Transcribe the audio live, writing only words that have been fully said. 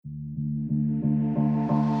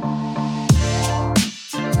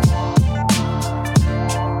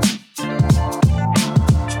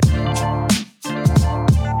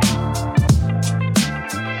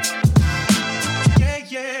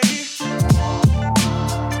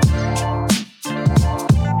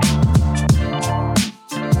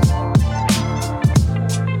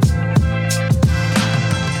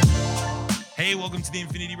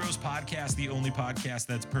only podcast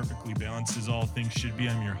that's perfectly balanced as all things should be.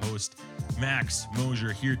 I'm your host, Max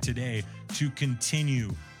Mosier, here today to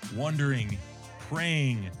continue wondering,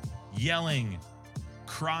 praying, yelling,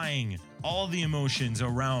 crying, all the emotions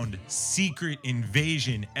around Secret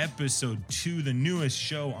Invasion Episode 2, the newest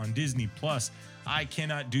show on Disney+. I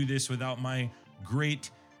cannot do this without my great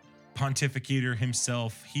pontificator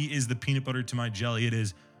himself. He is the peanut butter to my jelly. It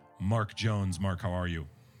is Mark Jones. Mark, how are you?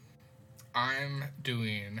 I'm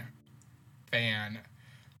doing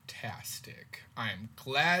fantastic. I'm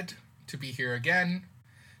glad to be here again,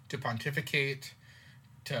 to pontificate,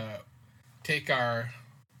 to take our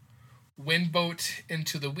wind boat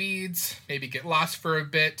into the weeds, maybe get lost for a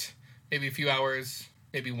bit, maybe a few hours,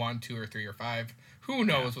 maybe 1, 2, or 3, or 5. Who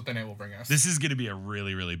knows what the night will bring us. This is going to be a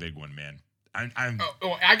really, really big one, man.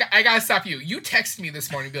 I gotta stop you. You texted me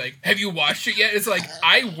this morning and be like, have you watched it yet? It's like,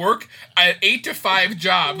 I work an 8 to 5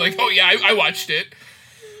 job. Like, oh yeah, I watched it.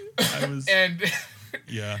 And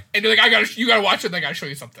yeah. And you're like, you gotta watch it, and I gotta show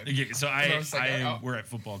you something. Yeah, so we're at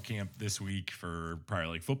football camp this week for Prior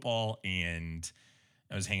Lake football, and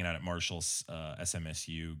I was hanging out at Marshall's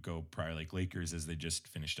SMSU Go Prior Lake Lakers as they just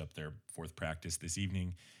finished up their 4th practice this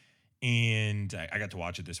evening. And I got to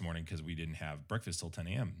watch it this morning because we didn't have breakfast till 10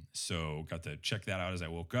 a.m. So got to check that out as I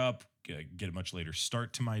woke up, get a much later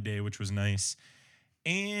start to my day, which was nice.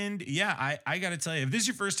 And yeah, I got to tell you, if this is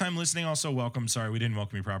your first time listening, also welcome. Sorry, we didn't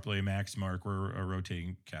welcome you properly. Max, Mark, we're a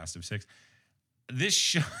rotating cast of 6. This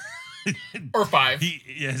show... or 5.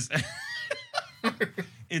 Yes.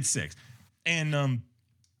 It's 6. And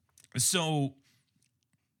so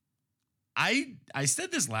I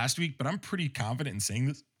said this last week, but I'm pretty confident in saying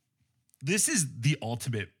this. This is the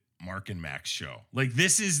ultimate Mark and Max show. Like,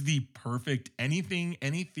 this is the perfect any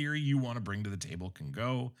theory you want to bring to the table can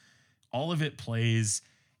go. All of it plays.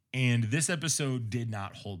 And this episode did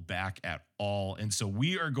not hold back at all. And so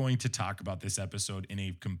we are going to talk about this episode in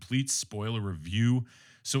a complete spoiler review.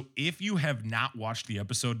 So if you have not watched the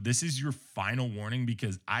episode, this is your final warning,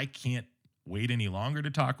 because I can't wait any longer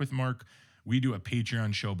to talk with Mark. We do a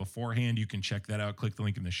Patreon show beforehand. You can check that out. Click the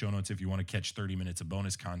link in the show notes if you want to catch 30 minutes of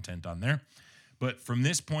bonus content on there. But from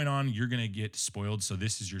this point on, you're going to get spoiled. So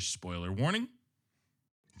this is your spoiler warning.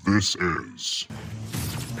 This is...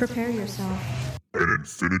 Prepare yourself. An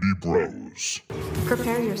Infinity Bros.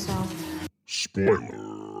 Prepare yourself.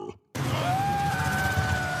 Spoiler.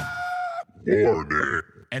 Warning.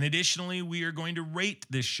 And additionally, we are going to rate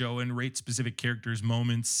this show and rate specific characters,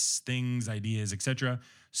 moments, things, ideas, etc.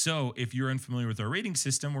 So if you're unfamiliar with our rating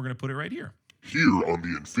system, we're going to put it right here. Here on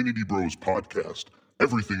the Infinity Bros podcast,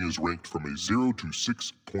 everything is ranked from a 0 to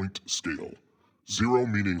 6 point scale. 0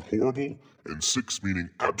 meaning horrible and 6 meaning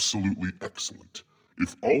absolutely excellent.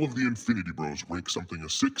 If all of the Infinity Bros rank something a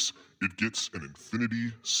 6, it gets an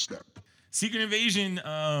Infinity Step. Secret Invasion,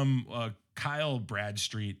 Kyle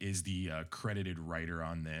Bradstreet is the credited writer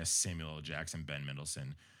on this. Samuel L. Jackson, Ben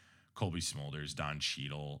Mendelsohn, Colby Smulders, Don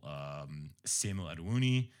Cheadle, Samuel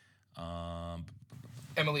Adewuni,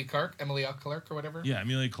 Emilia Clarke or whatever. Yeah,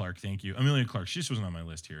 Emilia Clarke. Thank you, Emilia Clarke. She just wasn't on my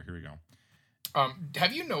list here. Here we go.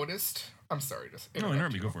 Have you noticed? I'm sorry, just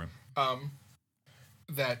interrupt me. Go for it.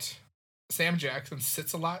 That Sam Jackson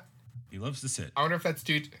sits a lot. He loves to sit. I wonder if that's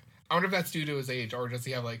due to his age, or does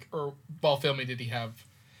he have or while filming did he have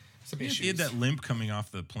some issues? He had that limp coming off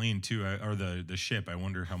the plane too, or the ship. I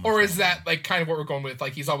wonder how much. Or is that kind of what we're going with?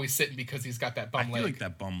 Like, he's always sitting because he's got that bum leg. I feel like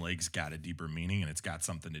that bum leg's got a deeper meaning, and it's got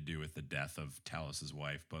something to do with the death of Talos's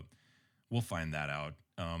wife. But we'll find that out.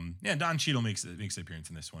 Don Cheadle makes an appearance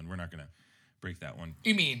in this one. We're not gonna break that one.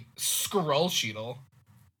 You mean Skrull Cheadle?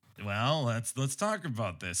 Well, let's talk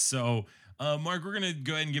about this. So. Mark, we're going to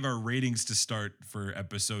go ahead and give our ratings to start for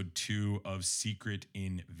episode 2 of Secret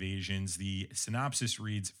Invasions. The synopsis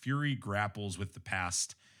reads, Fury grapples with the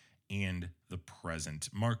past and the present.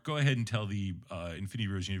 Mark, go ahead and tell the Infinity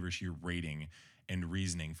Bros universe your rating and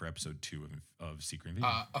reasoning for episode 2 of Secret Invasion.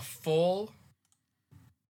 A full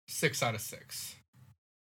 6 out of 6.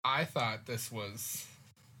 I thought this was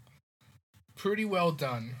pretty well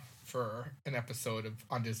done for an episode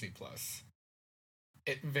on Disney+.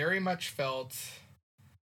 It very much felt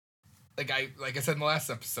like I said in the last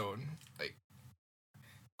episode, like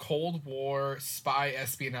Cold War spy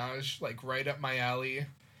espionage, like right up my alley.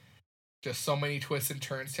 Just so many twists and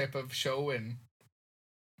turns type of show, and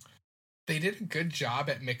they did a good job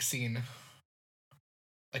at mixing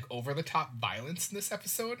like over the top violence in this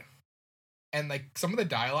episode. And like some of the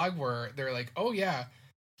dialogue where they're like, "Oh yeah,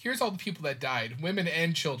 here's all the people that died, women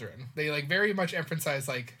and children." They like very much emphasize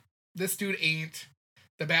like this dude ain't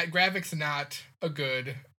the bad graphics, not a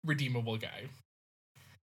good redeemable guy.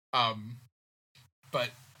 But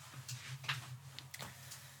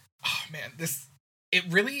oh man, this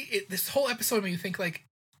whole episode made me think like,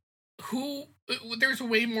 there's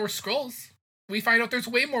way more Skrulls. We find out there's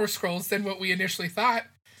way more Skrulls than what we initially thought.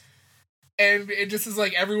 And it just is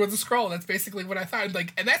like, everyone's a Skrull. That's basically what I thought.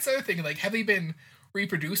 Like, and that's the other thing. Like, have they been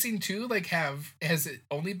reproducing too? Like, has it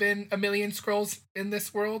only been 1 million Skrulls in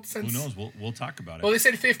this world since? Who knows? We'll talk about it. Well, they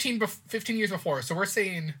said 15 years before. So we're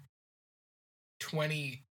saying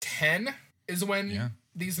 2010 is when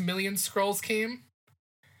these 1 million Skrulls came.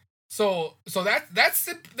 So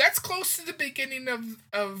that's close to the beginning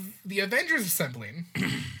of the Avengers assembling.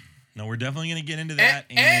 No, we're definitely going to get into that,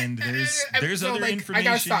 and there's other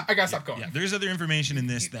information. I gotta stop going. Yeah, there's other information in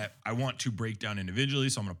this that I want to break down individually,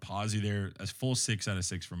 so I'm going to pause you there. A full 6 out of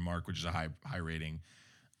 6 from Mark, which is a high rating.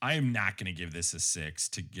 I am not going to give this a 6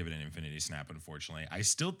 to give it an infinity snap, unfortunately. I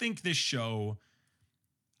still think this show.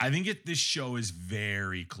 This show is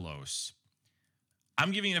very close.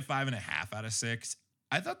 I'm giving it a 5.5 out of 6.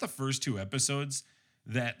 I thought the first 2 episodes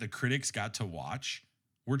that the critics got to watch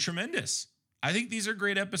were tremendous. I think these are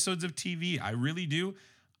great episodes of TV. I really do.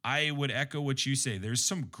 I would echo what you say. There's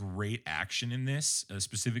some great action in this,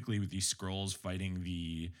 specifically with these Skrulls fighting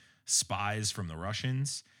the spies from the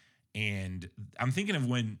Russians. And I'm thinking of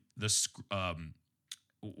when what's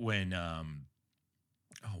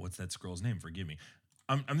that Skrull's name? Forgive me.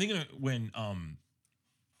 I'm thinking of when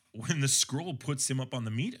the Skrull puts him up on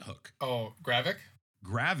the meat hook. Oh, Gravik?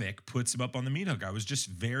 Gravik puts him up on the meat hook. I was just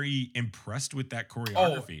very impressed with that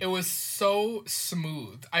choreography. Oh, it was so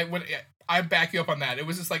smooth. I back you up on that. It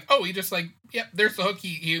was just like, oh, he just like, yep, there's the hook.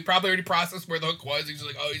 He probably already processed where the hook was. He's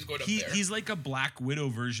like, oh, he's going up there. He's like a Black Widow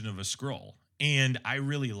version of a Skrull. And I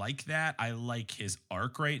really like that. I like his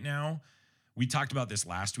arc right now. We talked about this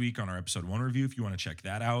last week on our episode 1 review. If you want to check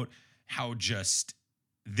that out, how just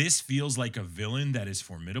this feels like a villain that is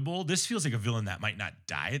formidable. This feels like a villain that might not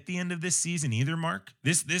die at the end of this season either, Mark.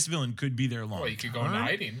 This villain could be there long term. Well, he could go into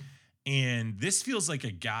hiding. And this feels like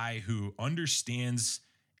a guy who understands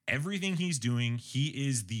everything he's doing.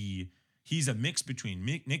 He's a mix between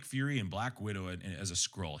Nick Fury and Black Widow as a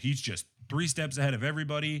Skrull. He's just 3 steps ahead of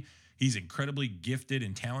everybody. He's incredibly gifted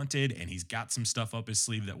and talented, and he's got some stuff up his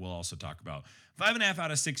sleeve that we'll also talk about. 5.5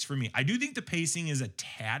 out of 6 for me. I do think the pacing is a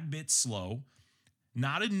tad bit slow.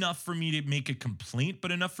 Not enough for me to make a complaint,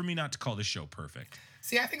 but enough for me not to call the show perfect.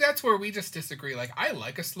 See, I think that's where we just disagree. Like, I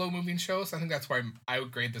like a slow-moving show, so I think that's why I would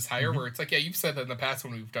grade this higher, where it's like, yeah, you've said that in the past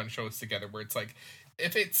when we've done shows together, where it's like,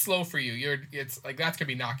 if it's slow for you, it's like, that's going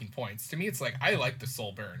to be knocking points. To me, it's like, I like the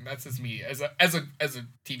soul burn. That's just me as a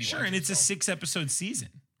TV Sure, and it's a 6-episode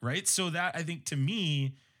season, right? So that, I think, to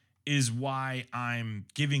me, is why I'm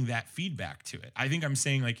giving that feedback to it. I think I'm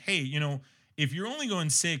saying, like, hey, if you're only going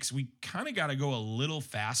 6, we kind of got to go a little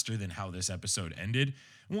faster than how this episode ended.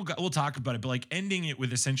 We'll talk about it, but like ending it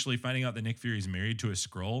with essentially finding out that Nick Fury is married to a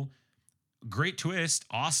Skrull. Great twist,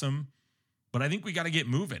 awesome. But I think we got to get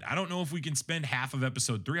moving. I don't know if we can spend half of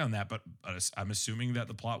episode 3 on that, but I'm assuming that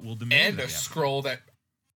the plot will demand and a Skrull that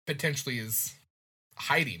potentially is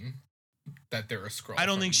hiding that they're a Skrull. I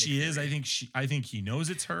don't think she is. I think he knows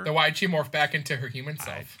it's her. Then why'd she morph back into her human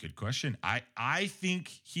self? Good question. I think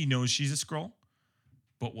he knows she's a Skrull,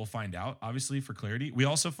 but we'll find out, obviously, for clarity. We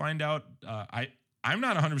also find out, I'm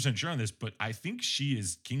not 100% sure on this, but I think she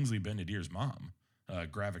is Kingsley Ben-Adir's mom,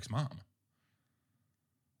 Gravik's mom.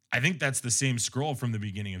 I think that's the same Skrull from the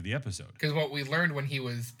beginning of the episode. Because what we learned when he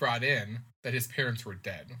was brought in, that his parents were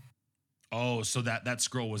dead. Oh, so that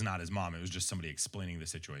Skrull was not his mom. It was just somebody explaining the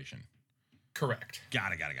situation. Correct.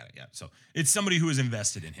 Got it. Yeah. So it's somebody who is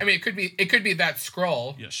invested in him. I mean, it could be that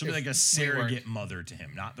Skrull. Yeah, she'll be like a surrogate mother to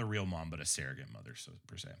him, not the real mom, but a surrogate mother,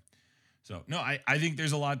 per se. So no, I think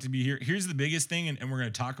there's a lot to be here. Here's the biggest thing, and we're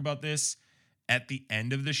going to talk about this at the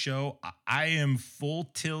end of the show. I am full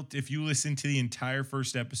tilt. If you listen to the entire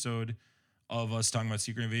first episode of us talking about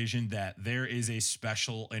Secret Invasion, that there is a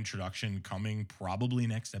special introduction coming probably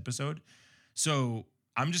next episode. So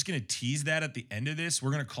I'm just going to tease that at the end of this.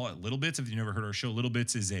 We're going to call it Little Bits. If you've never heard our show, Little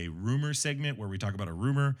Bits is a rumor segment where we talk about a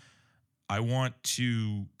rumor. I want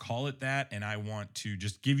to call it that, and I want to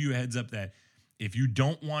just give you a heads up that if you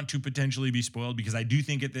don't want to potentially be spoiled, because I do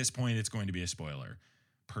think at this point it's going to be a spoiler,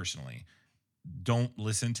 personally, don't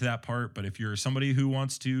listen to that part. But if you're somebody who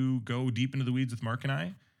wants to go deep into the weeds with Mark and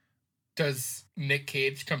I. Does Nick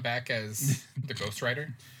Cage come back as the Ghost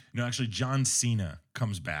Rider? No, actually, John Cena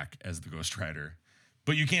comes back as the Ghost Rider.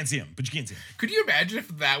 But you can't see him. Could you imagine if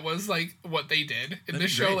that was like what they did in this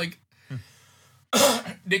show? Like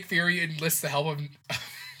Nick Fury enlists the help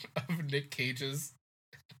of Nick Cage's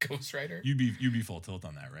Ghost Rider. You'd be full tilt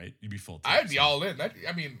on that, right? You'd be full tilt. I'd be all in.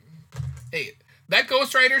 Hey, that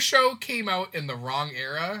Ghost Rider show came out in the wrong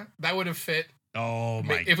era. That would have fit Oh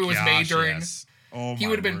my! If it was made during, yes. Oh, he my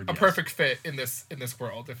would have been word, a yes. perfect fit in this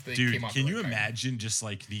world if they Dude, came out. can the you right time. imagine just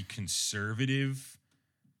like the conservative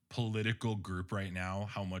political group right now?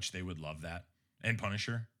 How much they would love that, and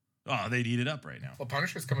Punisher. Oh, they'd eat it up right now. Well,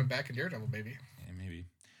 Punisher's coming back in Daredevil, maybe. Yeah, maybe.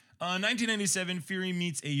 1997, Fury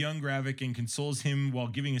meets a young Gravik and consoles him while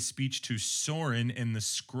giving a speech to Soren and the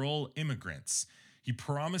Skrull immigrants. He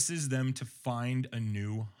promises them to find a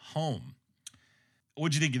new home.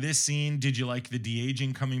 What'd you think of this scene? Did you like the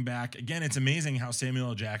de-aging coming back? Again, it's amazing how Samuel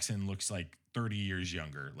L. Jackson looks like 30 years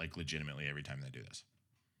younger, like legitimately every time they do this.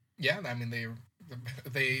 Yeah, I mean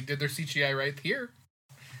they did their CGI right here.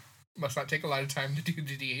 Must not take a lot of time to do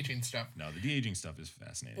the de-aging stuff. No, the de-aging stuff is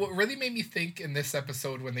fascinating. What really made me think in this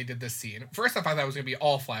episode when they did this scene, first off, I thought it was going to be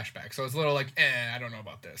all flashback. So I was a little like, I don't know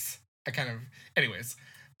about this. Anyways.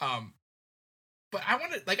 But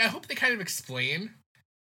I hope they kind of explain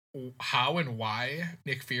how and why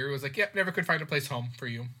Nick Fury was like, yep, never could find a place home for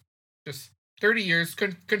you. Just 30 years,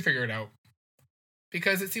 couldn't figure it out.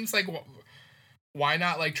 Because it seems like, why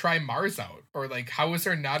not like try Mars out? Or like, how is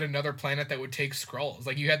there not another planet that would take Skrulls?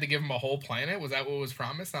 Like, you had to give them a whole planet? Was that what was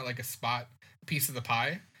promised? Not like a piece of the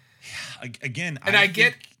pie? Again,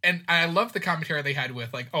 and I love the commentary they had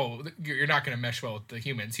with like, oh, you're not going to mesh well with the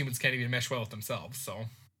humans. Humans can't even mesh well with themselves. So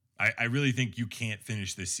I really think you can't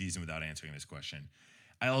finish this season without answering this question.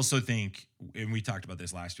 I also think, and we talked about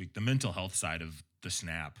this last week, the mental health side of the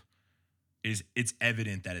snap it's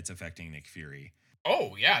evident that it's affecting Nick Fury.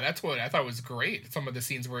 Oh yeah, that's what I thought was great. Some of the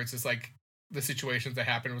scenes where it's just like the situations that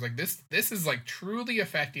happened was like this is like truly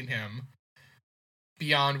affecting him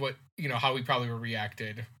beyond what, how we probably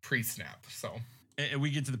reacted pre-snap. So and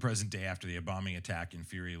we get to the present day after the bombing attack, and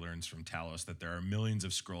Fury learns from Talos that there are millions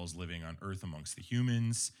of Skrulls living on Earth amongst the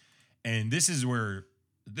humans. And this is where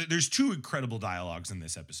there's two incredible dialogues in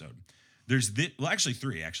this episode. There's actually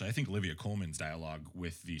three. Actually, I think Olivia Colman's dialogue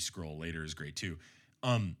with the Skrull later is great too.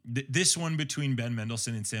 This one between Ben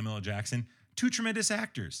Mendelsohn and Samuel L. Jackson, two tremendous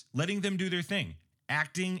actors, letting them do their thing,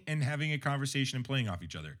 acting and having a conversation and playing off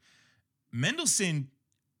each other. Mendelsohn,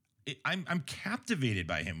 I'm captivated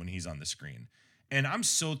by him when he's on the screen, and I'm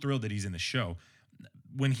so thrilled that he's in the show.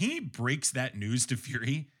 When he breaks that news to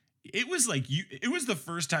Fury, it was like it was the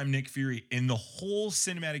first time Nick Fury in the whole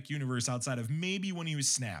cinematic universe outside of maybe when he was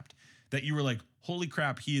snapped that you were like, holy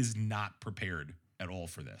crap, he is not prepared at all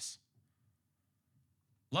for this.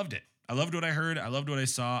 Loved it. I loved what I heard. I loved what I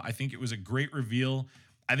saw. I think it was a great reveal.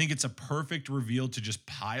 I think it's a perfect reveal to just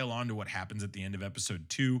pile on to what happens at the end of episode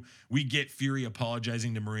 2. We get Fury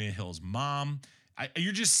apologizing to Maria Hill's mom.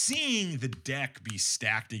 You're just seeing the deck be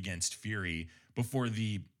stacked against Fury before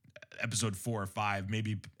the episode 4 or 5,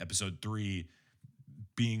 maybe episode 3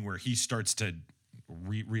 being where he starts to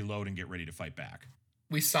reload and get ready to fight back.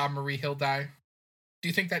 We saw Maria Hill die. Do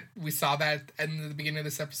you think that we saw that in the beginning of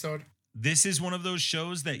this episode? This is one of those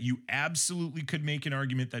shows that you absolutely could make an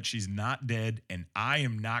argument that she's not dead, and I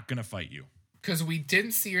am not going to fight you. Because we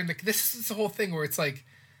didn't see her in this is the whole thing where it's like,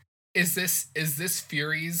 is this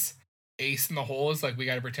Fury's ace in the hole? Is like, we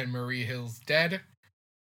got to pretend Maria Hill's dead?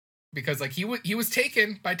 Because like he was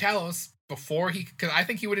taken by Talos before because I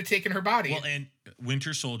think he would have taken her body. Well, and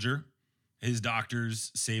Winter Soldier, his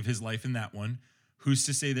doctors save his life in that one. Who's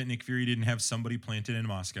to say that Nick Fury didn't have somebody planted in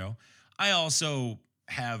Moscow? I also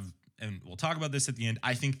have, and we'll talk about this at the end,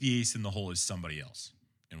 I think the ace in the hole is somebody else.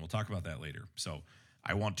 And we'll talk about that later. So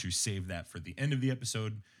I want to save that for the end of the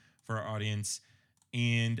episode for our audience.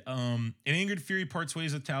 And angered Fury parts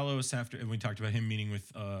ways with Talos after, and we talked about him meeting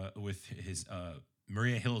with his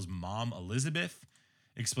Maria Hill's mom, Elizabeth,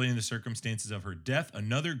 explaining the circumstances of her death.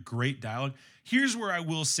 Another great dialogue. Here's where I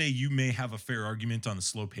will say you may have a fair argument on the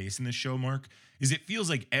slow pace in this show, Mark, is it feels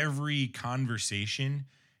like every conversation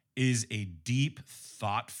is a deep,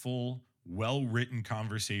 thoughtful, well-written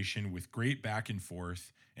conversation with great back and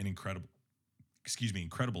forth and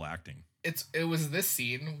incredible acting. It was this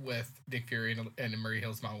scene with Nick Fury and Maria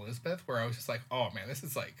Hill's mom, Elizabeth, where I was just like, oh man, this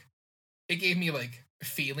is like, it gave me like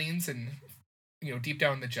feelings and, deep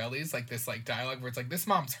down in the jellies, like this like dialogue where it's like, this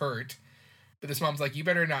mom's hurt, but this mom's like, you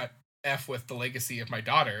better not F with the legacy of my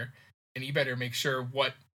daughter, and you better make sure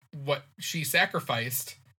what she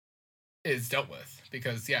sacrificed is dealt with.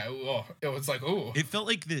 Because it was like, ooh. It felt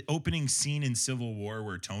like the opening scene in Civil War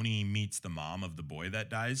where Tony meets the mom of the boy that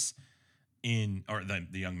dies the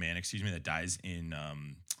young man, that dies in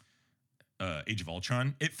Age of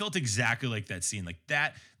Ultron. It felt exactly like that scene. Like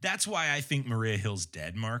that's why I think Maria Hill's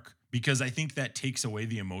dead, Mark, because I think that takes away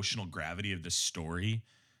the emotional gravity of the story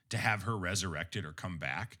to have her resurrected or come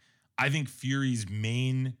back. I think Fury's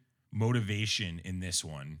main motivation in this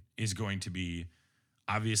one is going to be,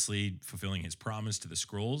 obviously fulfilling his promise to the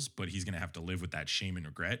Skrulls, but he's going to have to live with that shame and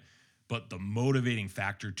regret. But the motivating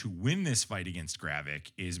factor to win this fight against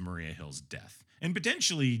Gravik is Maria Hill's death, and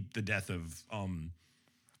potentially the death of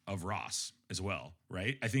Ross as well,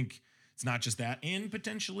 right? I think it's not just that, and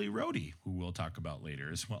potentially Rhodey, who we'll talk about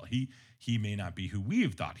later as well. He may not be who we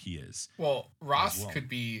have thought he is. Well, Ross could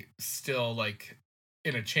be still like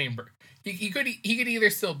in a chamber. He could either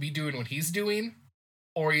still be doing what he's doing,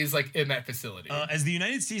 or he's like in that facility. As the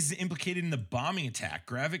United States is implicated in the bombing attack,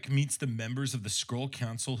 Gravik meets the members of the Skrull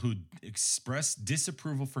Council who express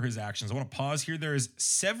disapproval for his actions. I want to pause here. There is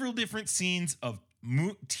several different scenes of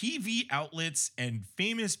TV outlets and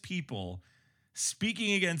famous people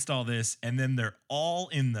speaking against all this, and then they're all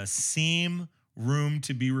in the same room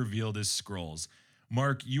to be revealed as Skrulls.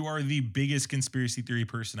 Mark, you are the biggest conspiracy theory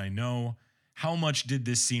person I know. How much did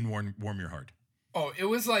this scene warm your heart? Oh, it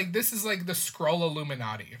was like, this is like the Skrull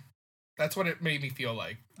Illuminati. That's what it made me feel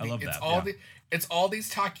like. I love it's that. All it's all these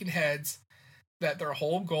talking heads that their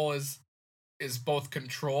whole goal is both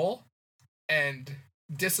control and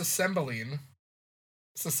disassembling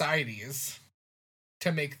societies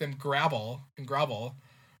to make them grapple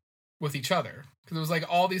with each other. Because it was like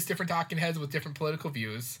all these different talking heads with different political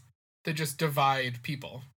views that just divide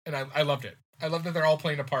people. And I loved it. I love that they're all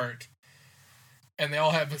playing a part. And they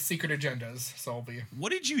all have secret agendas. So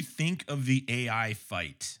What did you think of the AI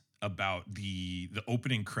fight about the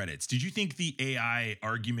opening credits? Did you think the AI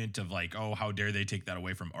argument of like, oh, how dare they take that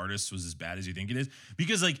away from artists was as bad as you think it is?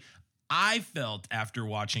 Because like I felt after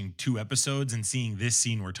watching 2 episodes and seeing this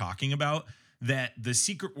scene we're talking about that the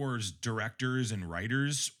Secret Wars directors and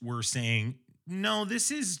writers were saying, no,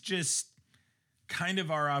 this is just kind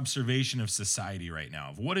of our observation of society right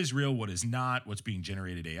now, of what is real, what is not, what's being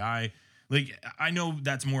generated AI. Like, I know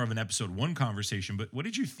that's more of an episode 1 conversation, but what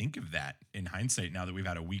did you think of that in hindsight now that we've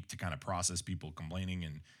had a week to kind of process people complaining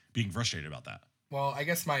and being frustrated about that? Well, I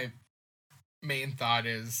guess my main thought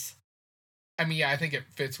is, I mean, yeah, I think it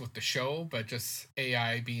fits with the show, but just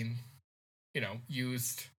AI being,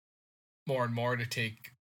 used more and more to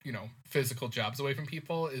take, physical jobs away from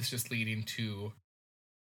people is just leading to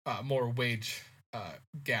more wage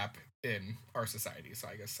gap in our society. So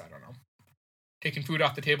I guess, I don't know. Taking food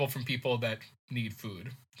off the table from people that need food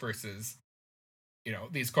versus,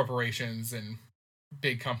 these corporations and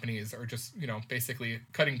big companies are just, basically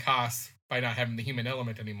cutting costs by not having the human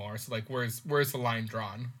element anymore. So like, where's the line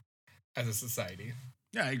drawn as a society?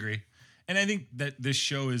 Yeah, I agree. And I think that this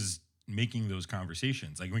show is making those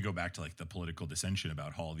conversations. Like we go back to like the political dissension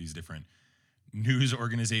about how all these different news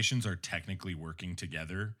organizations are technically working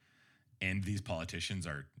together and these politicians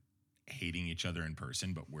are hating each other in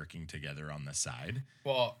person but working together on the side.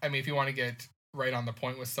 Well, I mean, if you want to get right on the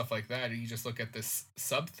point with stuff like that, you just look at this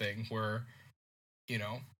sub thing where,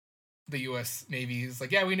 the U.S. Navy is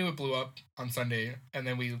like, yeah, we knew it blew up on Sunday, and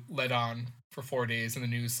then we led on for 4 days in the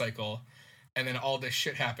news cycle, and then all this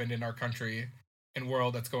shit happened in our country and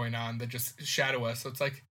world that's going on that just shadow us. So it's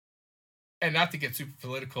like, and not to get super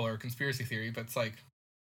political or conspiracy theory, but it's like,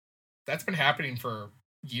 that's been happening for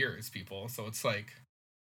years, people. So it's like,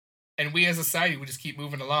 and we as a society, we just keep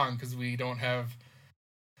moving along because we don't have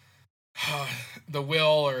the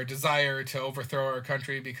will or desire to overthrow our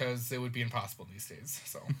country because it would be impossible these days.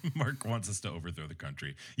 So Mark wants us to overthrow the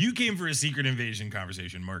country. You came for a secret invasion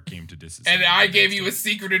conversation. Mark came to disassemble. And I gave you a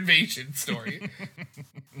secret invasion story.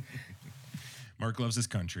 Mark loves his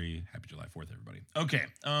country. Happy July 4th, everybody. Okay.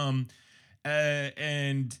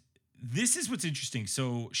 And this is what's interesting.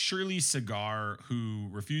 So Shirley Sagar, who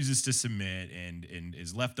refuses to submit and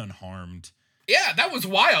is left unharmed. Yeah, that was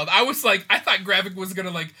wild. I was like, I thought Gravik was going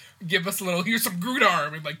to like give us a little, here's some Groot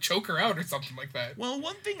arm and like choke her out or something like that. Well,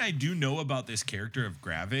 one thing I do know about this character of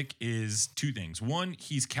Gravik is 2 things. One,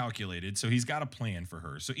 he's calculated, so he's got a plan for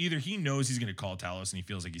her. So either he knows he's going to call Talos and he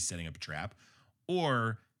feels like he's setting up a trap,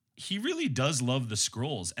 or he really does love the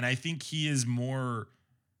Skrulls. And I think he is more...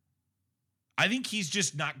 I think he's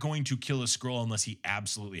just not going to kill a Skrull unless he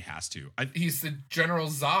absolutely has to. He's the General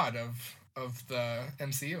Zod of the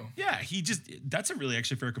MCU. Yeah, that's a really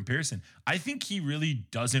actually fair comparison. I think he really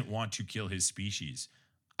doesn't want to kill his species.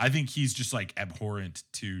 I think he's just like abhorrent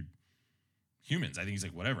to humans. I think he's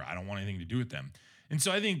like, whatever, I don't want anything to do with them. And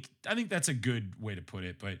so I think that's a good way to put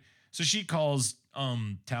it. But so she calls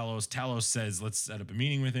Talos. Talos says, let's set up a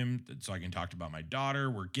meeting with him so I can talk about my daughter.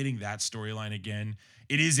 We're getting that storyline again.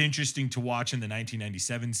 It is interesting to watch in the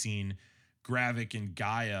 1997 scene, Gravik and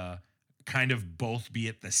Gaia kind of both be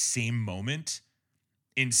at the same moment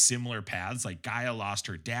in similar paths. Like Gaia lost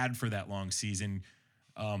her dad for that long season.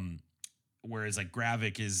 whereas like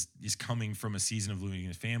Gravik is coming from a season of losing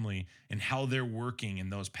his family, and how they're working in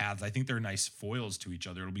those paths. I think they're nice foils to each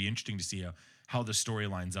other. It'll be interesting to see how the story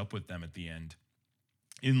lines up with them at the end.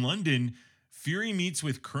 In London, Fury meets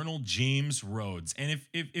with Colonel James Rhodes. And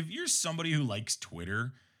if you're somebody who likes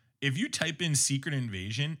Twitter, if you type in Secret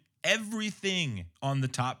Invasion, everything on the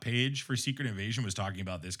top page for Secret Invasion was talking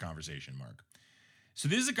about this conversation, Mark. So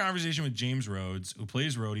this is a conversation with James Rhodes, who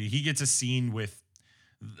plays Rhodey. He gets a scene with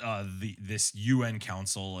this UN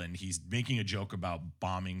council, and he's making a joke about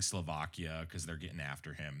bombing Slovakia because they're getting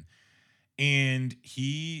after him. And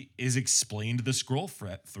he is explained the Skrull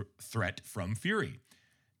threat from Fury.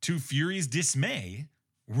 To Fury's dismay,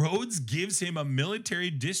 Rhodes gives him a military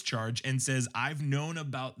discharge and says, I've known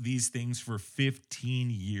about these things for 15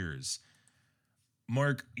 years.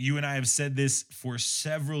 Mark, you and I have said this for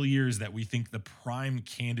several years that we think the prime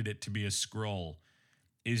candidate to be a Skrull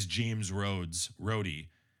is James Rhodes, Rhodey.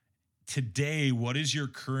 Today, what is your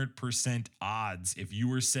current percent odds if you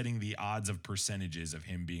were setting the odds of percentages of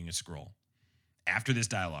him being a Skrull after this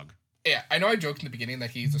dialogue? Yeah, I know I joked in the beginning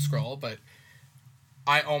that he's a Skrull, but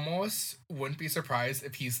I almost wouldn't be surprised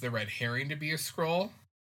if he's the red herring to be a Skrull.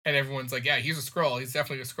 And everyone's like, yeah, he's a Skrull. He's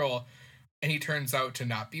definitely a Skrull. And he turns out to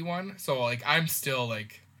not be one. So, like, I'm still,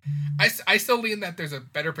 like... I still lean that there's a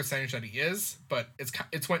better percentage that he is, but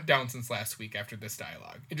it's went down since last week after this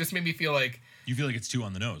dialogue. It just made me feel like... You feel like it's too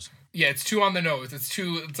on the nose. Yeah, it's too on the nose.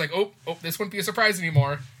 It's like, oh, this wouldn't be a surprise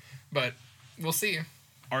anymore. But we'll see.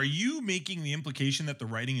 Are you making the implication that the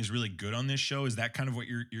writing is really good on this show? Is that kind of what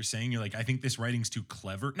you're saying? You're like, I think this writing's too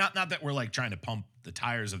clever. Not that we're like trying to pump the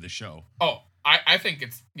tires of the show. Oh, I think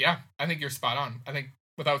it's, yeah, I think you're spot on. I think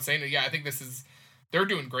without saying it, yeah, I think they're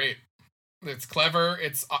doing great. It's clever.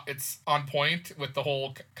 It's on point with the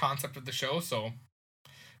whole concept of the show. So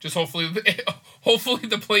just hopefully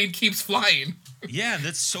the plane keeps flying. Yeah,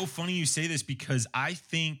 that's so funny you say this, because I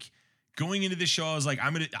think going into the show, I was like, I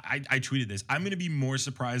tweeted this. I'm going to be more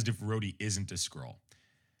surprised if Rhodey isn't a Skrull.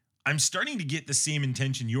 I'm starting to get the same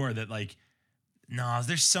intention you are, that like, nah,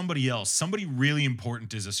 there's somebody else. Somebody really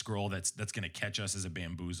important is a Skrull that's going to catch us as a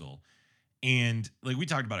bamboozle. And like we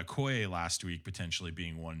talked about Okoye last week, potentially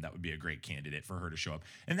being one that would be a great candidate for her to show up.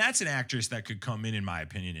 And that's an actress that could come in my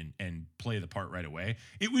opinion, and play the part right away.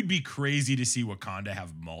 It would be crazy to see Wakanda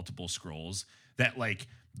have multiple Skrulls, that like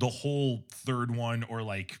the whole third one, or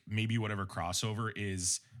like maybe whatever crossover,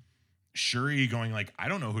 is Shuri going like, I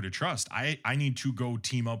don't know who to trust. I need to go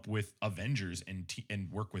team up with Avengers and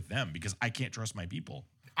work with them because I can't trust my people.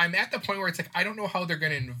 I'm at the point where it's like, I don't know how they're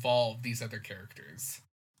going to involve these other characters.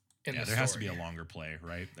 Yeah, there has to be a longer play,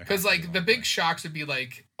 right? Because like the big shocks would be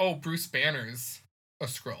like, oh, Bruce Banner's a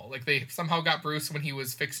Skrull. Like they somehow got Bruce when he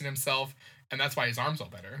was fixing himself, and that's why his arm's all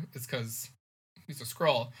better. It's because he's a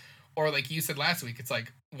Skrull. Or like you said last week, it's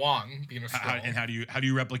like Wong being a Skrull. And how do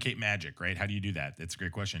you replicate magic, right? How do you do that? That's a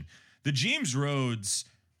great question. The James Rhodes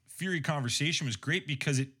Fury conversation was great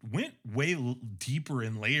because it went way deeper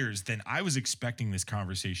in layers than I was expecting this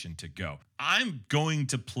conversation to go. I'm going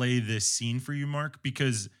to play this scene for you, Mark,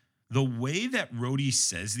 because the way that Rhodey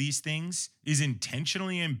says these things is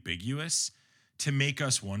intentionally ambiguous to make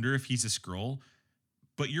us wonder if he's a Skrull.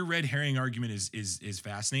 But your red herring argument is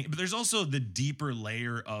fascinating. But there's also the deeper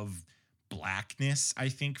layer of blackness, I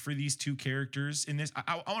think, for these two characters in this.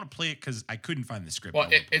 I want to play it because I couldn't find the script. Well,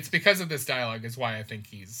 it's because of this dialogue is why I think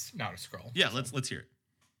he's not a Skrull. Yeah, let's hear it.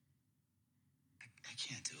 I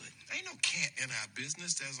can't do it. Ain't no can't in our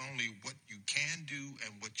business. There's only what you can do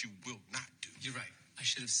and what you will not do. You're right. I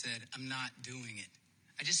should have said, I'm not doing it.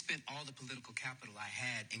 I just spent all the political capital I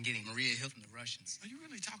had in getting Maria Hill from the Russians. Are you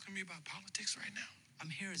really talking to me about politics right now? I'm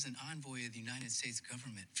here as an envoy of the United States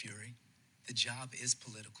government, Fury. The job is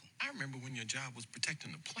political. I remember when your job was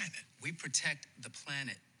protecting the planet. We protect the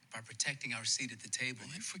planet by protecting our seat at the table.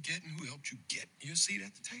 Are you forgetting who helped you get your seat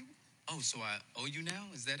at the table? Oh, so I owe you now?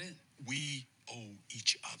 Is that it? We owe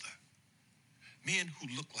each other. Men who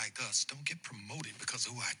look like us don't get promoted because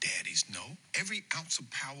of who our daddies know. Every ounce of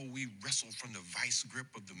power we wrestle from the vice grip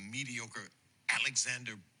of the mediocre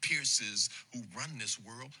Alexander Pierces who run this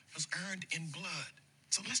world was earned in blood.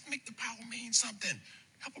 So let's make the power mean something.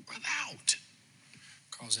 Help a brother out.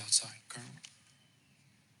 Carl's outside, Colonel.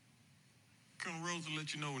 Colonel Rhodes will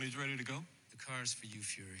let you know when he's ready to go. The car's for you,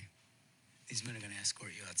 Fury. These men are going to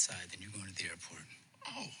escort you outside, then you're going to the airport.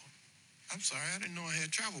 Oh, I'm sorry. I didn't know I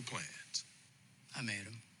had travel plans. I made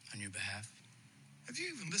them on your behalf. Have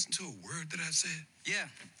you even listened to a word that I've said? Yeah,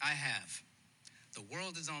 I have. The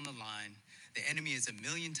world is on the line. The enemy is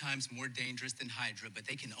 1,000,000 times more dangerous than Hydra, but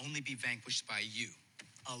they can only be vanquished by you,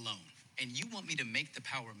 alone. And you want me to make the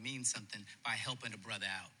power mean something by helping a brother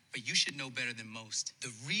out. But you should know better than most.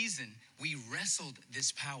 The reason we wrestled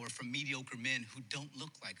this power from mediocre men who don't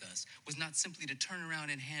look like us was not simply to turn around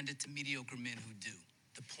and hand it to mediocre men who do.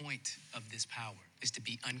 The point of this power is to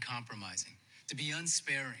be uncompromising, to be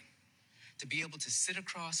unsparing, to be able to sit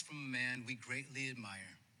across from a man we greatly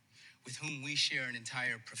admire, with whom we share an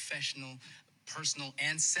entire professional, personal,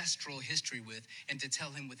 ancestral history with, and to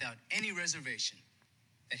tell him without any reservation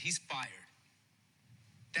that he's fired.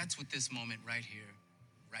 That's what this moment right here,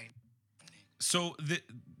 right. So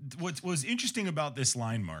what was interesting about this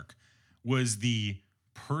line, Mark, was the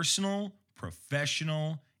personal,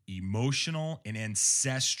 professional, emotional, and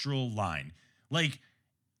ancestral line. Like,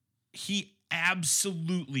 he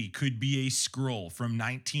absolutely could be a Skrull from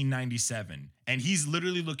 1997, and he's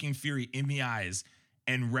literally looking Fury in the eyes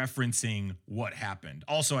and referencing what happened.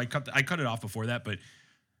 Also, I cut it off before that, but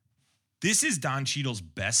this is Don Cheadle's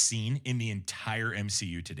best scene in the entire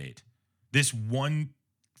MCU to date. This 1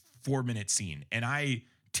 4-minute scene. And I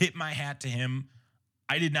tip my hat to him.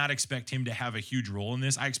 I did not expect him to have a huge role in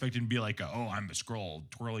this. I expected him to be like, I'm a Skrull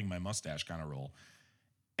twirling my mustache kind of role.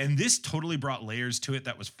 And this totally brought layers to it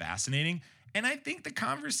that was fascinating. And I think the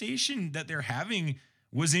conversation that they're having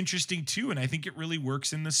was interesting too. And I think it really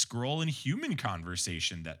works in the Skrull and human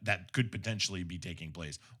conversation that could potentially be taking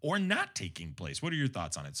place or not taking place. What are your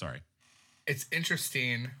thoughts on it? Sorry. It's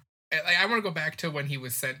interesting. Like, I want to go back to when he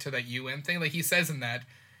was sent to that UN thing. Like, he says in that,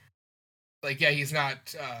 like, yeah, he's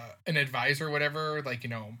not an advisor or whatever, like,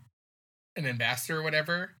 an ambassador or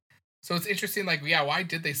whatever. So it's interesting, like, yeah, why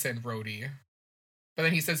did they send Rhodey? But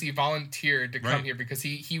then he says he volunteered to come here because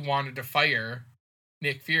he wanted to fire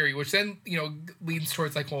Nick Fury, which then, leads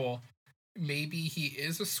towards, like, well, maybe he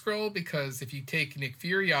is a Skrull, because if you take Nick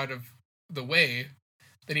Fury out of the way,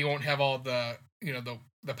 then he won't have all the,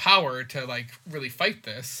 the power to, like, really fight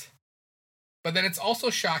this. But then it's also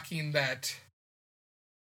shocking that,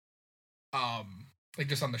 like,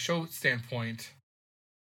 just on the show standpoint,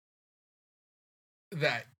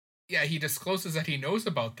 that, yeah, he discloses that he knows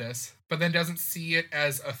about this, but then doesn't see it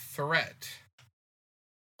as a threat,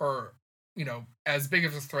 or, as big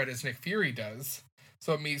of a threat as Nick Fury does.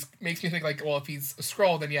 So it makes me think, like, well, if he's a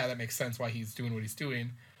Skrull, then yeah, that makes sense why he's doing what he's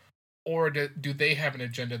doing. Or do they have an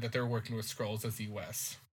agenda that they're working with Skrulls as the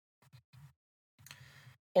US?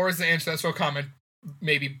 Or is the ancestral comment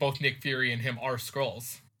maybe both Nick Fury and him are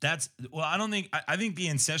Skrulls? I think the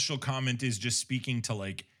ancestral comment is just speaking to,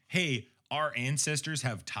 like, hey, our ancestors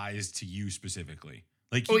have ties to you specifically.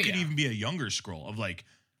 Like, he could even be a younger Skrull of, like,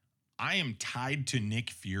 I am tied to Nick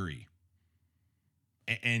Fury.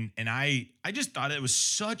 And I just thought it was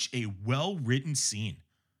such a well-written scene.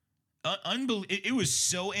 It was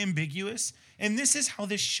so ambiguous. And this is how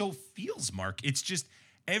this show feels, Mark. It's just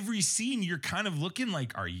every scene you're kind of looking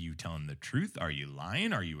like, are you telling the truth? Are you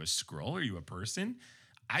lying? Are you a Skrull? Are you a person?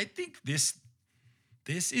 I think this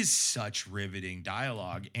is such riveting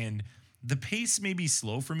dialogue, and the pace may be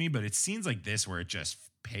slow for me, but it seems like this where it just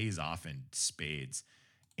pays off in spades.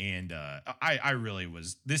 And I really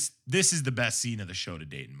was this is the best scene of the show to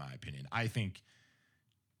date, in my opinion. I think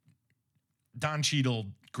Don Cheadle,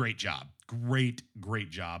 great job. Great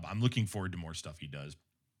job. I'm looking forward to more stuff he does.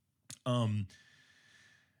 I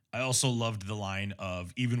also loved the line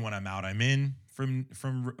of "even when I'm out, I'm in" from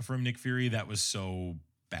Nick Fury. That was so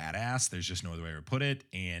badass. There's just no other way to put it.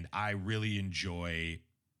 And I really enjoy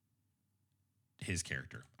his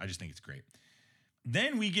character. I just think it's great.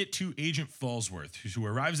 Then we get to Agent Falsworth, who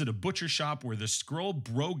arrives at a butcher shop where the Skrull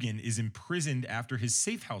Brogan is imprisoned after his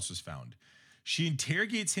safe house was found. She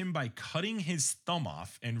interrogates him by cutting his thumb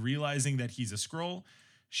off, and realizing that he's a Skrull,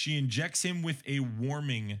 she injects him with a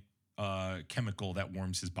warming chemical that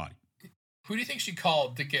warms his body. Who do you think she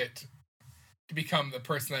called to become the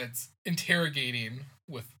person that's interrogating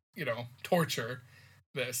with, torture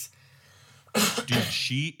this? Dude,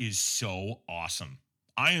 she is so awesome.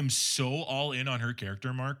 I am so all in on her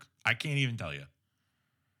character, Mark. I can't even tell you.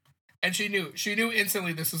 And she knew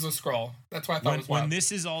instantly this was a Skrull. That's why I thought it was wild. When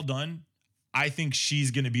this is all done, I think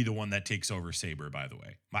she's going to be the one that takes over Saber, by the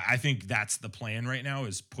way. I think that's the plan right now,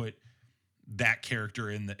 is put that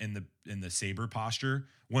character in the Saber posture.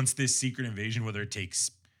 Once this secret invasion, whether it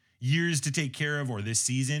takes years to take care of or this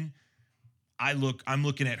season, I'm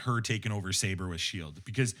looking at her taking over Saber with S.H.I.E.L.D.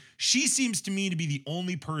 because she seems to me to be the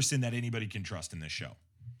only person that anybody can trust in this show.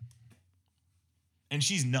 And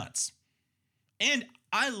she's nuts. And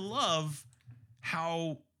I love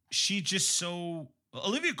how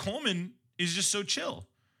Olivia Colman is just so chill.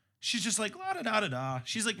 She's just like, la da da da da.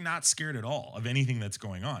 She's like not scared at all of anything that's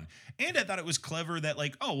going on. And I thought it was clever that,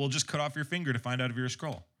 like, oh, we'll just cut off your finger to find out if you're a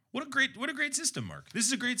Skrull. What a great system, Mark. This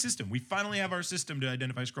is a great system. We finally have our system to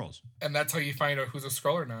identify Skrulls. And that's how you find out who's a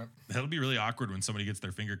Skrull or not. That'll be really awkward when somebody gets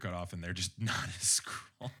their finger cut off and they're just not a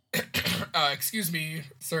Skrull. Excuse me,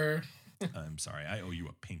 sir. I'm sorry. I owe you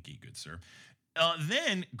a pinky, good sir.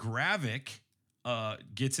 Then Gravik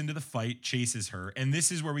gets into the fight, chases her, and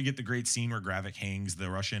this is where we get the great scene where Gravik hangs the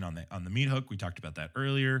Russian on the meat hook. We talked about that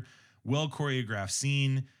earlier. Well choreographed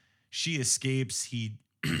scene. She escapes. He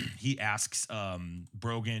asks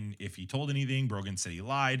Brogan if he told anything. Brogan said he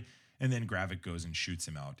lied, and then Gravik goes and shoots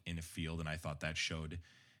him out in a field, and I thought that showed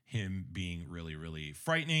him being really, really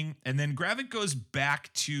frightening. And then Gravik goes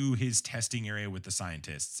back to his testing area with the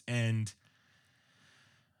scientists, and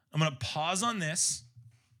I'm going to pause on this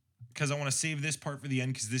because I want to save this part for the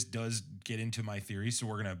end because this does get into my theory. So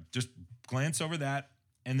we're going to just glance over that,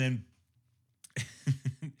 and then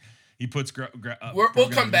he puts. We'll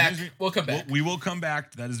come back. We'll come back. We will come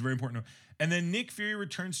back. That is very important. And then Nick Fury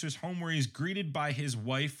returns to his home where he's greeted by his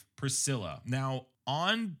wife, Priscilla. Now,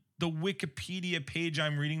 on the Wikipedia page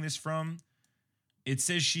I'm reading this from, it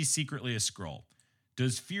says she's secretly a Skrull.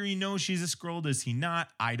 Does Fury know she's a Skrull? Does he not?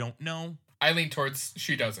 I don't know. I lean towards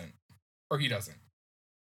she doesn't. Or he doesn't.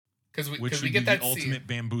 Because we get the that ultimate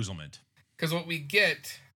bamboozlement. Because what we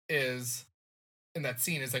get is, in that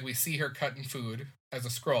scene, is like we see her cutting food as a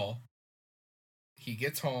Skrull. He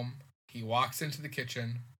gets home. He walks into the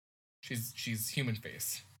kitchen. She's human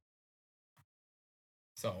face.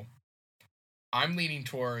 So, I'm leaning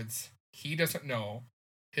towards he doesn't know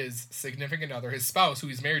his significant other, his spouse, who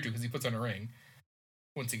he's married to because he puts on a ring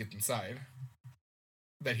once he gets inside,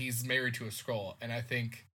 that he's married to a Skrull. And I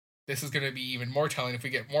think this is going to be even more telling if we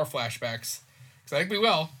get more flashbacks, because I think we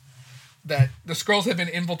will, that the Skrulls have been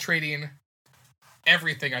infiltrating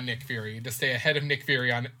everything on Nick Fury to stay ahead of Nick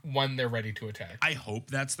Fury on when they're ready to attack. I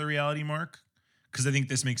hope that's the reality, Mark, because I think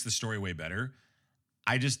this makes the story way better.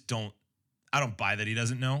 I don't buy that he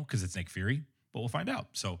doesn't know because it's Nick Fury, but we'll find out.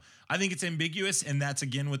 So I think it's ambiguous, and that's,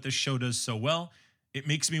 again, what this show does so well. It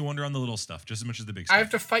makes me wonder on the little stuff just as much as the big stuff. I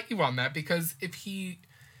have to fight you on that, because if he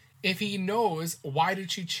knows, why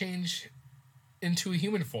did she change into a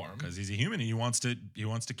human form? Because he's a human and he wants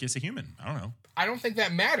to kiss a human. I don't know. I don't think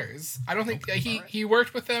that matters. I don't think he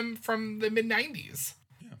worked with them from the mid-90s.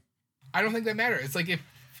 Yeah. I don't think that matters. It's like if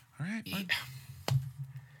all right,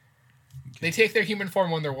 they take their human form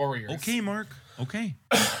when they're warriors. Okay, Mark. Okay.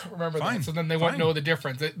 Remember that. So then they won't know the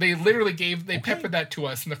difference. They literally peppered that to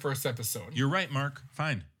us in the first episode. You're right, Mark.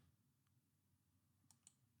 Fine.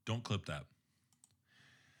 Don't clip that.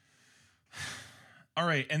 All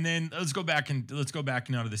right, and then let's go back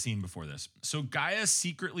now to the scene before this. So Gaia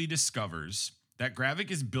secretly discovers that Gravik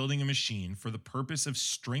is building a machine for the purpose of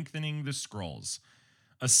strengthening the Skrulls.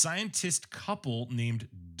 A scientist couple named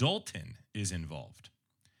Dalton is involved.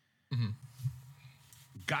 Mm-hmm.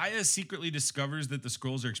 Gaia secretly discovers that the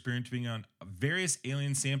Skrulls are experimenting on various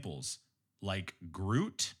alien samples like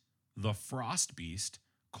Groot, the Frost Beast,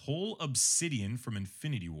 Cole Obsidian from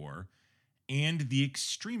Infinity War, and the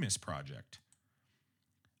Extremis Project.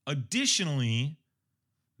 Additionally,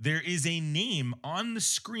 there is a name on the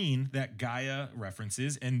screen that Gaia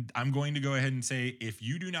references, and I'm going to go ahead and say, if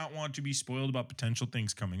you do not want to be spoiled about potential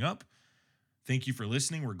things coming up, thank you for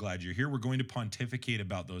listening. We're glad you're here. We're going to pontificate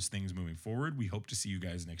about those things moving forward. We hope to see you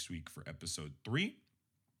guys next week for episode 3.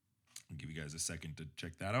 I'll give you guys a second to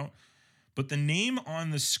check that out. But the name on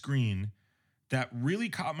the screen that really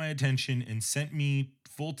caught my attention and sent me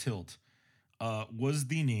full tilt was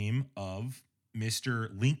the name of Mr.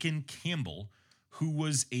 Lincoln Campbell, who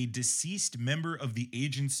was a deceased member of the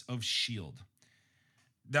Agents of S.H.I.E.L.D.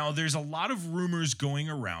 Now, there's a lot of rumors going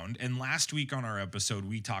around, and last week on our episode,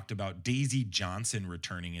 we talked about Daisy Johnson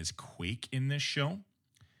returning as Quake in this show.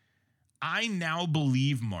 I now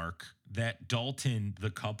believe, Mark, that Dalton, the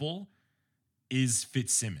couple, is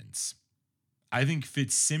Fitzsimmons. I think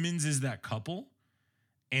Fitzsimmons is that couple,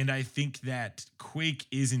 and I think that Quake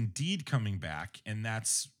is indeed coming back, and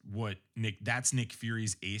that's Nick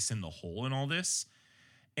Fury's ace in the hole in all this.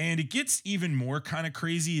 And it gets even more kind of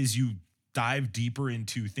crazy as you dive deeper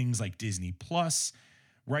into things like Disney Plus.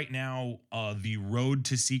 Right now, the Road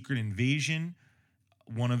to Secret Invasion,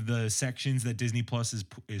 one of the sections that Disney Plus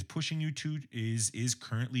is pushing you to is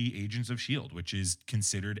currently Agents of S.H.I.E.L.D., which is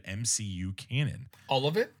considered MCU canon. All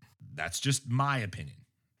of it? That's just my opinion.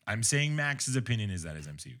 I'm saying Max's opinion is that is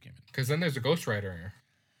MCU canon. Because then there's a Ghost Rider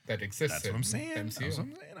that exists. That's what I'm saying. MCU. That's what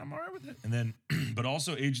I'm saying. I'm all right with it. And then, but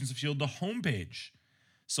also Agents of S.H.I.E.L.D., the homepage.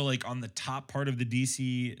 So like on the top part of the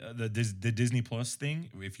DC, the Disney Plus thing,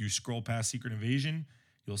 if you scroll past Secret Invasion,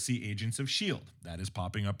 you'll see Agents of S.H.I.E.L.D. That is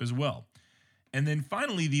popping up as well. And then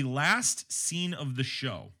finally, the last scene of the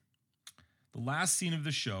show, The last scene of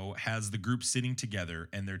the show has the group sitting together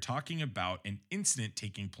and they're talking about an incident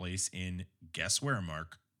taking place in, guess where,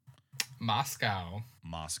 Mark? Moscow.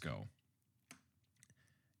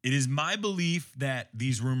 It is my belief that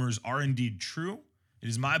these rumors are indeed true. It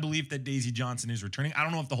is my belief that Daisy Johnson is returning. I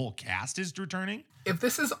don't know if the whole cast is returning. If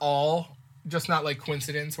this is all just not like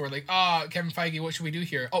coincidence or like, Kevin Feige, what should we do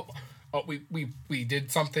here? Oh, we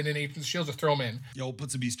did something in Agents of S.H.I.E.L.D., just throw them in. Yeah, we'll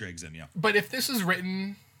put some Easter eggs in, yeah. But if this is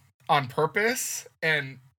written on purpose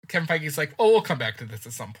and Kevin Feige's like, oh, we'll come back to this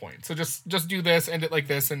at some point. So just do this, end it like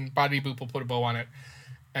this, and Body Boop will put a bow on it.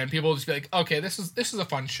 And people will just be like, okay, this is a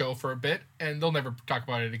fun show for a bit, and they'll never talk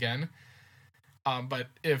about it again. But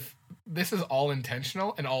if this is all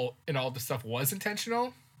intentional and all the stuff was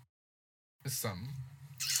intentional, it's some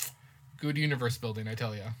good universe building, I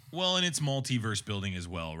tell you. Well, and it's multiverse building as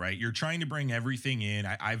well, right? You're trying to bring everything in.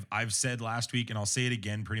 I've said last week, and I'll say it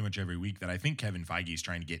again pretty much every week, that I think Kevin Feige is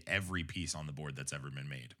trying to get every piece on the board that's ever been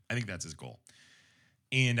made. I think that's his goal.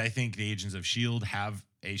 And I think the Agents of S.H.I.E.L.D. have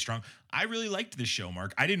a strong... I really liked this show,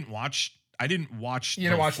 Mark. I didn't watch You didn't watch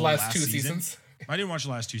the last two seasons? I didn't watch the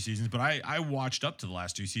last two seasons, but I watched up to the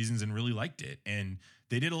last two seasons and really liked it. And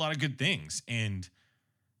they did a lot of good things. And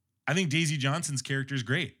I think Daisy Johnson's character is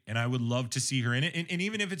great. And I would love to see her in it. And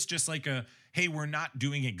even if it's just like hey, we're not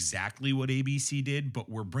doing exactly what ABC did, but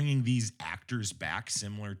we're bringing these actors back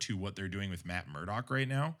similar to what they're doing with Matt Murdock right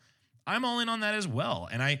now, I'm all in on that as well.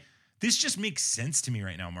 And this just makes sense to me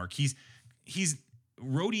right now, Mark. He's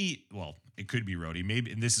Rhodey. Well, it could be Rhodey.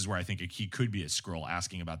 Maybe, and this is where I think he could be a Skrull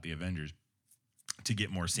asking about the Avengers to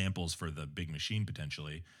get more samples for the big machine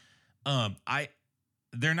potentially.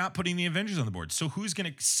 They're not putting the Avengers on the board. So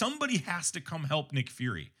somebody has to come help Nick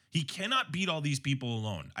Fury. He cannot beat all these people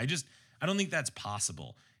alone. I don't think that's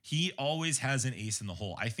possible. He always has an ace in the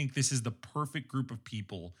hole. I think this is the perfect group of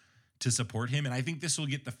people to support him. And I think this will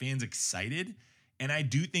get the fans excited. And I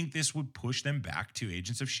do think this would push them back to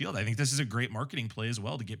Agents of S.H.I.E.L.D. I think this is a great marketing play as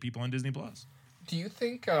well to get people on Disney+. Do you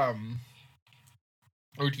think, or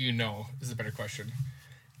do you know, this is a better question,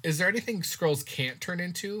 is there anything Skrulls can't turn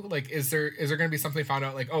into? Like, is there going to be something found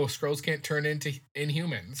out like, oh, Skrulls can't turn into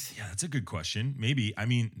Inhumans? Yeah, that's a good question. Maybe. I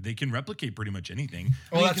mean, they can replicate pretty much anything.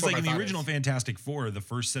 Well, that's because what like in my the thought original is. Fantastic Four, the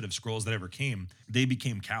first set of Skrulls that ever came, they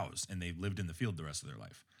became cows and they lived in the field the rest of their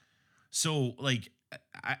life. So, like,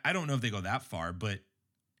 I don't know if they go that far, but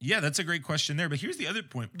yeah, that's a great question there. But here's the other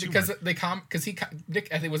point too, Because Mark.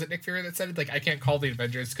 Nick, I think, was it Nick Fury that said it? Like, I can't call the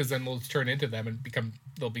Avengers because then we'll turn into them and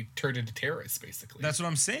they'll be turned into terrorists, basically. That's what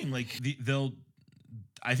I'm saying. Like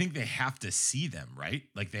I think they have to see them, right?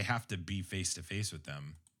 Like they have to be face to face with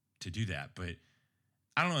them to do that. But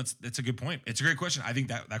I don't know. It's a good point. It's a great question. I think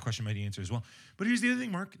that question might be answered as well. But here's the other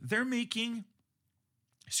thing, Mark. They're making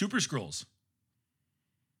Super Skrulls,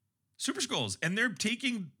 and they're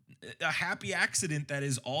taking a happy accident that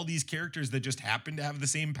is all these characters that just happen to have the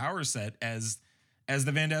same power set as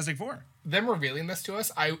the Fantastic Four. Them revealing this to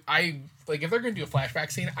us, I like, if they're going to do a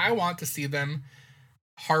flashback scene, I want to see them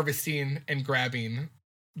harvesting and grabbing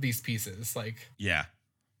these pieces. Like, Yeah.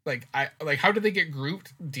 How did they get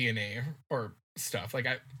Groot DNA or stuff? Like,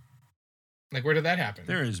 where did that happen?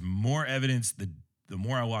 There is more evidence the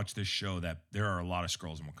more I watch this show that there are a lot of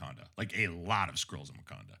Skrulls in Wakanda. Like a lot of Skrulls in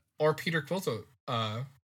Wakanda. Or Peter Quill's a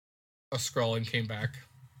Skrull and came back.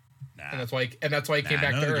 Nah. And that's why he came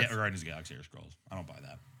back none to of the Earth. Guardians of the Galaxy are Skrulls. I don't buy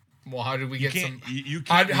that. Well, how did we get some? You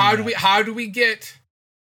can't How do do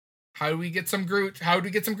we get some Groot? How do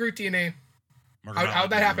we get some Groot DNA? Mark,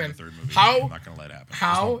 How'd that happen? The third movie. How- I'm not gonna let it happen. This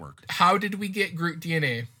won't work. How did we get Groot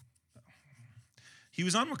DNA? He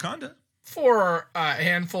was on Wakanda. For a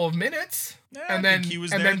handful of minutes, Yeah, and I then think he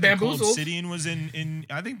was and there. then The Cold bamboozled. Obsidian was in.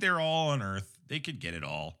 I think they're all on Earth. They could get it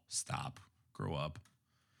all. Stop. Grow up.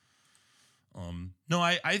 No,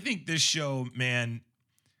 I think this show, man,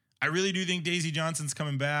 I really do think Daisy Johnson's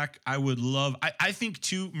coming back. I would love, I think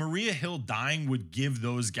too, Maria Hill dying would give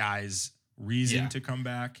those guys reason Yeah. to come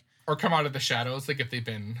back. Or come out of the shadows, like if they've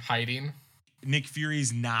been hiding. Nick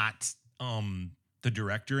Fury's not the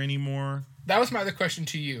director anymore. That was my other question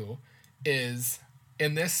to you: is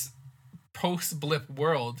in this post-blip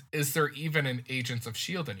world, is there even an Agents of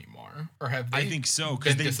S.H.I.E.L.D. anymore, or have they? I think so,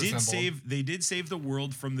 because been they disassembled? did save the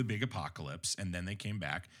world from the big apocalypse, and then they came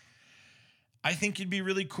back. I think it'd be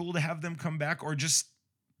really cool to have them come back, or just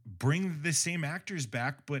bring the same actors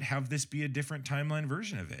back, but have this be a different timeline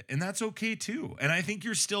version of it, and that's okay too. And I think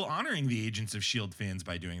you're still honoring the Agents of S.H.I.E.L.D. fans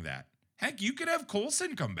by doing that. Heck, you could have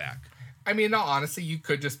Coulson come back. I mean, no, honestly, you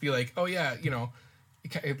could just be like, oh yeah,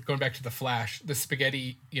 going back to the Flash, the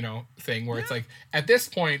spaghetti, thing where it's like, at this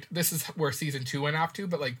point, this is where season 2 went off to,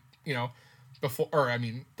 but like, before, or I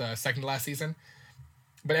mean, the second to last season,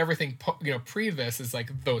 But everything pre this is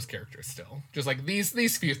like those characters still. Just like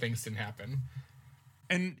these few things didn't happen.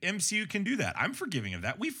 And MCU can do that. I'm forgiving of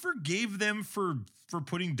that. We forgave them for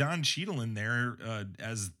putting Don Cheadle in there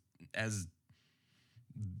as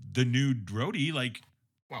the new Rhodey. Like,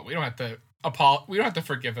 well, we don't have to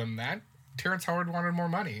forgive him that. Terrence Howard wanted more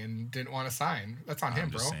money and didn't want to sign. That's on him,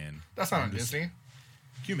 bro. Saying, That's not on Disney. Can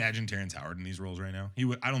you imagine Terrence Howard in these roles right now?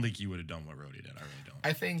 I don't think he would have done what Rhodey did. I really don't.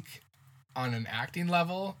 I think on an acting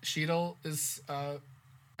level, Cheadle is, I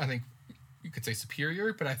think you could say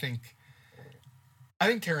superior, but I think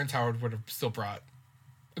Terrence Howard would have still brought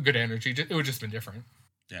a good energy. It would just been different.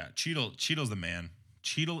 Yeah, Cheadle's the man.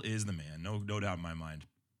 Cheadle is the man. No doubt in my mind.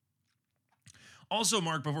 Also,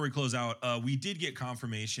 Mark, before we close out, we did get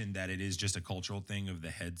confirmation that it is just a cultural thing of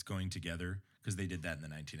the heads going together, because they did that in the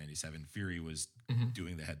 1997. Fury was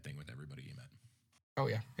doing the head thing with everybody he met. Oh,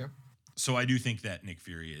 yeah. Yep. So I do think that Nick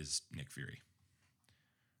Fury is Nick Fury.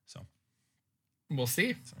 So we'll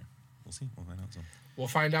see. We'll see. We'll find out. So we'll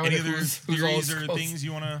find out. Any other theories or things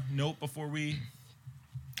you want to note before we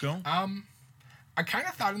go? I kind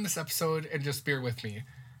of thought in this episode, and just bear with me,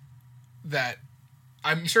 that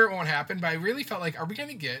I'm sure it won't happen, but I really felt like, are we going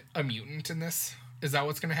to get a mutant in this? Is that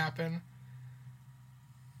what's going to happen?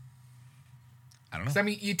 I don't know. 'Cause, I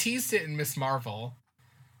mean, you teased it in Miss Marvel,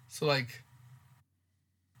 so like,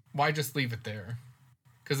 why just leave it there?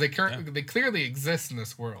 Because they clearly exist in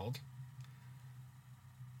this world.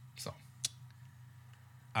 So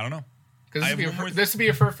I don't know. Because this would be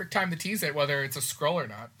a perfect time to tease it, whether it's a Skrull or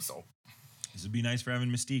not. So this would be nice for having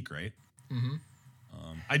Mystique, right? Mm-hmm.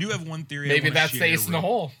 I do have one theory. Maybe that's the ace in the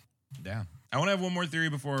hole. Yeah. I want to have one more theory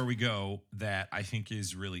before we go that I think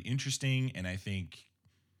is really interesting and I think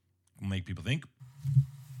will make people think.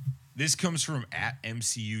 This comes from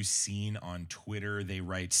 @MCU Scene on Twitter. They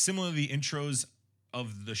write, similarly, intros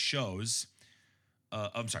of the shows.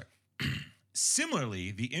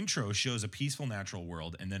 Similarly, the intro shows a peaceful natural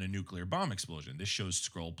world and then a nuclear bomb explosion. This shows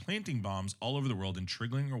Skrull planting bombs all over the world and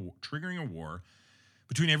triggering a war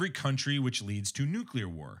between every country, which leads to nuclear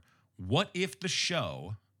war. What if they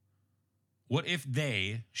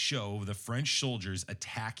show the French soldiers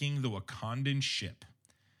attacking the Wakandan ship?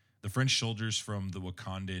 The French soldiers from the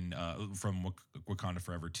Wakanda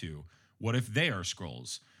Forever 2. What if they are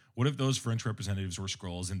Skrulls? What if those French representatives were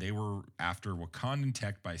Skrulls and they were after Wakandan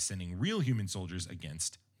tech by sending real human soldiers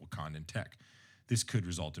against Wakandan tech? This could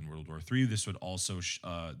result in World War III. This would also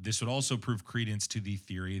prove credence to the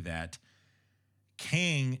theory that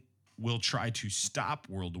Kang will try to stop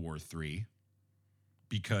World War III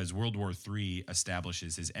because World War III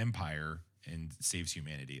establishes his empire and saves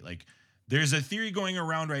humanity. Like, there's a theory going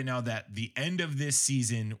around right now that the end of this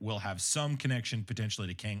season will have some connection potentially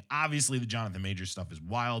to Kang. Obviously, the Jonathan Majors stuff is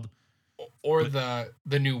wild. Or the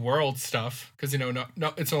New World stuff, because, no,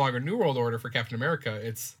 it's no longer New World Order for Captain America.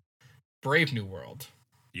 It's Brave New World.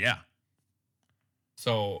 Yeah.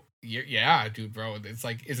 So, yeah, dude, bro. It's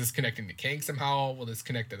like, is this connecting to Kang somehow? Will this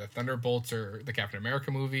connect to the Thunderbolts or the Captain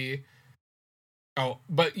America movie? Oh,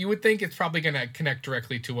 but you would think it's probably going to connect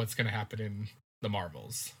directly to what's going to happen in the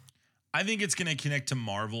Marvels. I think it's going to connect to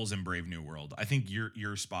Marvels and Brave New World. I think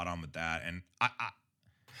you're spot on with that. And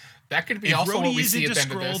that could be also what we see at the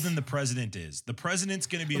end of this. Then the president is. The president's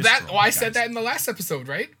going to be a Skrull. Well, I said that in the last episode,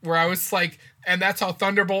 right? Where I was like, and that's how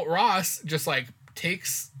Thunderbolt Ross just like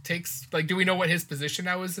takes like, do we know what his position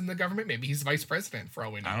now is in the government? Maybe he's vice president for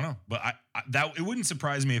all we know. I don't know, but that it wouldn't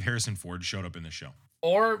surprise me if Harrison Ford showed up in the show.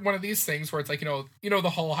 Or one of these things where it's like, the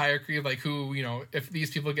whole hierarchy of like who, if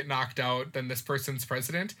these people get knocked out, then this person's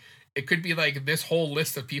president. It could be like this whole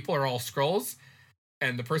list of people are all Skrulls,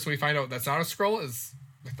 and the person we find out that's not a Skrull is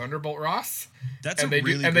Thunderbolt Ross. They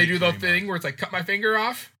do the thing where it's like, cut my finger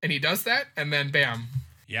off, and he does that, and then bam.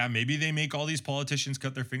 Yeah, maybe they make all these politicians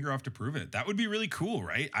cut their finger off to prove it. That would be really cool,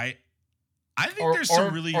 right? I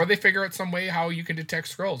think or they figure out some way how you can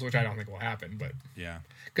detect Skrulls, which I don't think will happen, but yeah,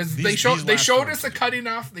 because they showed us cutting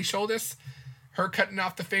off. They showed us her cutting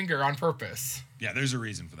off the finger on purpose. Yeah, there's a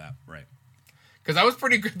reason for that, right? Because that was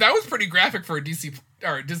pretty graphic for a DC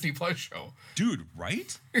or Disney Plus show, dude.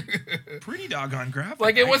 Right? Pretty doggone graphic.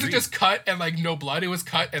 Like, it wasn't just cut and like no blood; it was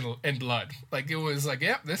cut and blood. Like, it was like,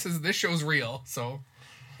 yeah, this show's real. So,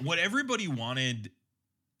 what everybody wanted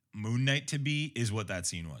Moon Knight to be is what that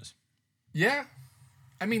scene was. Yeah,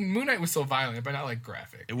 I mean, Moon Knight was so violent, but not like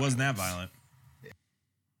graphic. It wasn't that violent. Yeah.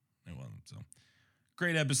 It wasn't. So,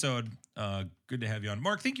 great episode. Good to have you on,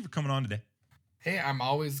 Mark. Thank you for coming on today. Hey, I'm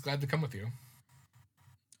always glad to come with you.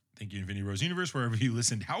 Thank you, Infinity Rose Universe, wherever you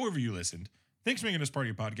listened, however you listened. Thanks for making us part of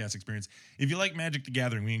your podcast experience. If you like Magic the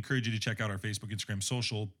Gathering, we encourage you to check out our Facebook, Instagram,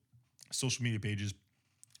 social media pages.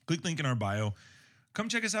 Click link in our bio. come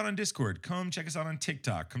check us out on Discord. Come check us out on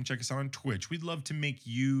TikTok. Come check us out on Twitch. We'd love to make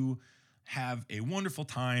you have a wonderful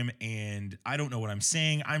time. And I don't know what I'm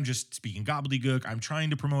saying. I'm just speaking gobbledygook. I'm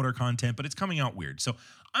trying to promote our content, but it's coming out weird. So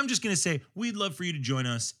I'm just going to say we'd love for you to join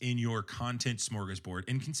us in your content smorgasbord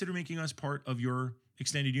and consider making us part of your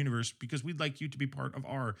extended universe, because we'd like you to be part of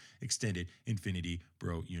our extended Infinity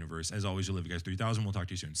Bro universe. As always, you'll live, guys. 3000. We'll talk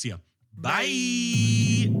to you soon. See ya.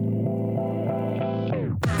 Bye.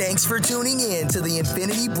 Thanks for tuning in to the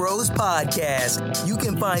Infinity Bros podcast. You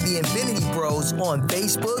can find the Infinity Bros on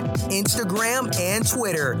Facebook, Instagram, and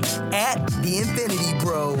Twitter at the Infinity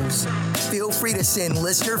Bros. Feel free to send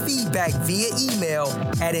listener feedback via email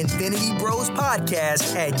at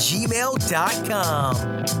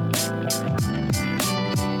infinitybrospodcast@gmail.com.